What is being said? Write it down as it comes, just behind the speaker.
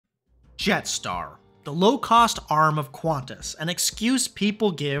Jetstar, the low-cost arm of Qantas, an excuse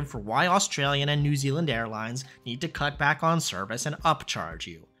people give for why Australian and New Zealand airlines need to cut back on service and upcharge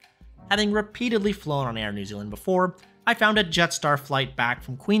you. Having repeatedly flown on Air New Zealand before, I found a Jetstar flight back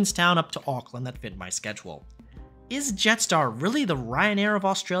from Queenstown up to Auckland that fit my schedule. Is Jetstar really the Ryanair of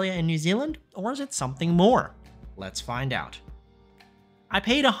Australia and New Zealand, or is it something more? Let's find out. I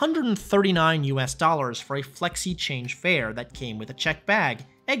paid $139 US for a flexi change fare that came with a checked bag,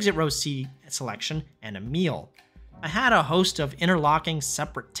 exit row seat selection, and a meal. I had a host of interlocking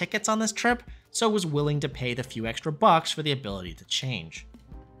separate tickets on this trip, so was willing to pay the few extra bucks for the ability to change.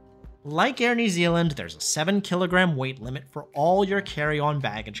 Like Air New Zealand, there's a 7kg weight limit for all your carry-on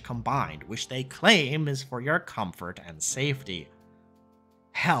baggage combined, which they claim is for your comfort and safety.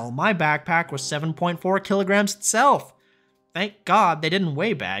 Hell, my backpack was 7.4 kilograms itself! Thank God they didn't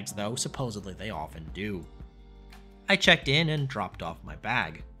weigh bags though, supposedly they often do. I checked in and dropped off my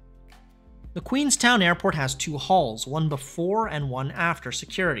bag. The Queenstown airport has two halls, one before and one after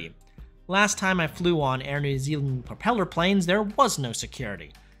security. Last time I flew on Air New Zealand propeller planes, there was no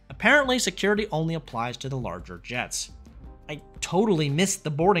security. Apparently, security only applies to the larger jets. I totally missed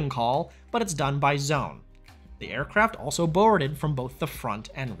the boarding call, but it's done by zone. The aircraft also boarded from both the front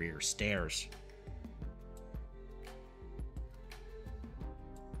and rear stairs.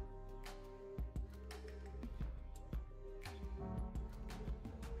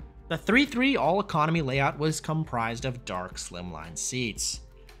 The 3-3 all-economy layout was comprised of dark, slimline seats.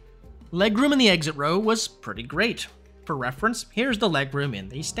 Legroom in the exit row was pretty great. For reference, here's the legroom in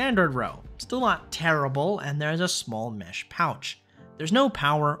the standard row. Still not terrible, and there's a small mesh pouch. There's no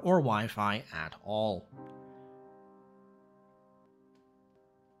power or Wi-Fi at all.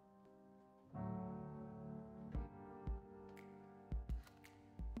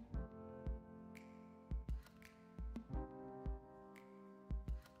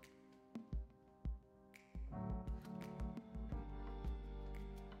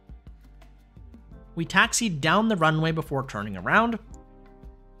 We taxied down the runway before turning around,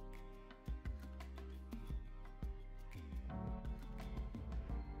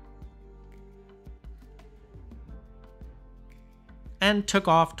 and took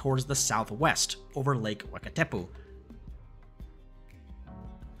off towards the southwest over Lake Wakatepu.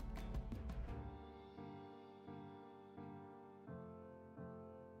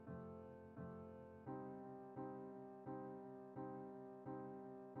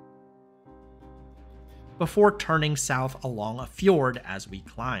 Before turning south along a fjord as we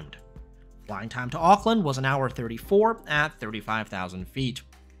climbed. Flying time to Auckland was 1 hour 34 at 35,000 feet.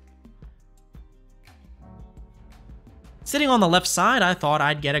 Sitting on the left side, I thought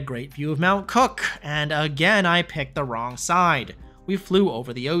I'd get a great view of Mount Cook, and again I picked the wrong side. We flew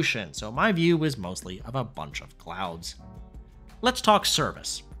over the ocean, so my view was mostly of a bunch of clouds. Let's talk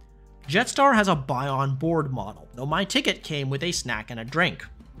service. Jetstar has a buy on board model, though my ticket came with a snack and a drink.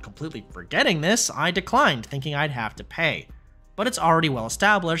 Completely forgetting this, I declined, thinking I'd have to pay. But it's already well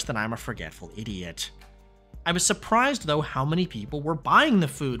established that I'm a forgetful idiot. I was surprised though how many people were buying the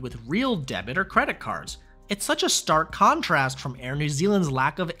food with real debit or credit cards. It's such a stark contrast from Air New Zealand's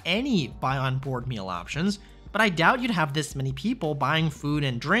lack of any buy on board meal options, but I doubt you'd have this many people buying food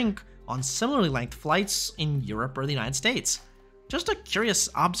and drink on similarly length flights in Europe or the United States. Just a curious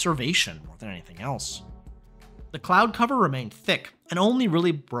observation more than anything else. The cloud cover remained thick, and only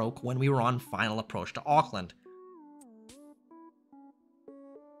really broke when we were on final approach to Auckland.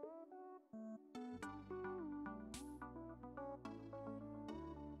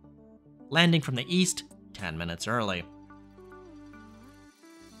 Landing from the east, 10 minutes early.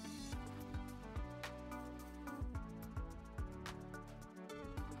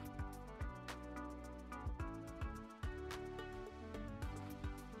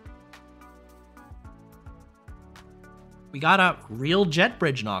 We got a real jet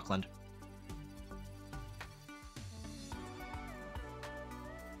bridge in Auckland.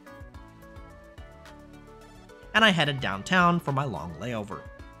 And I headed downtown for my long layover.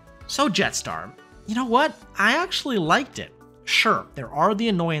 So Jetstar, you know what? I actually liked it. Sure, there are the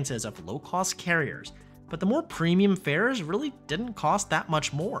annoyances of low-cost carriers, but the more premium fares really didn't cost that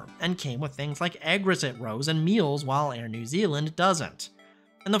much more, and came with things like exit rows and meals while Air New Zealand doesn't.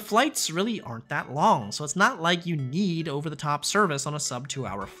 And the flights really aren't that long, so it's not like you need over-the-top service on a sub-2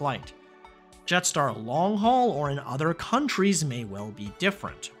 hour flight. Jetstar long haul or in other countries may well be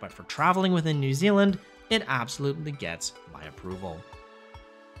different, but for traveling within New Zealand, it absolutely gets my approval.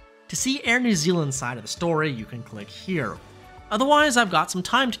 To see Air New Zealand's side of the story, you can click here. Otherwise, I've got some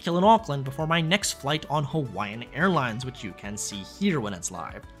time to kill in Auckland before my next flight on Hawaiian Airlines, which you can see here when it's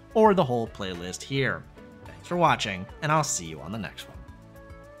live, or the whole playlist here. Thanks for watching, and I'll see you on the next one.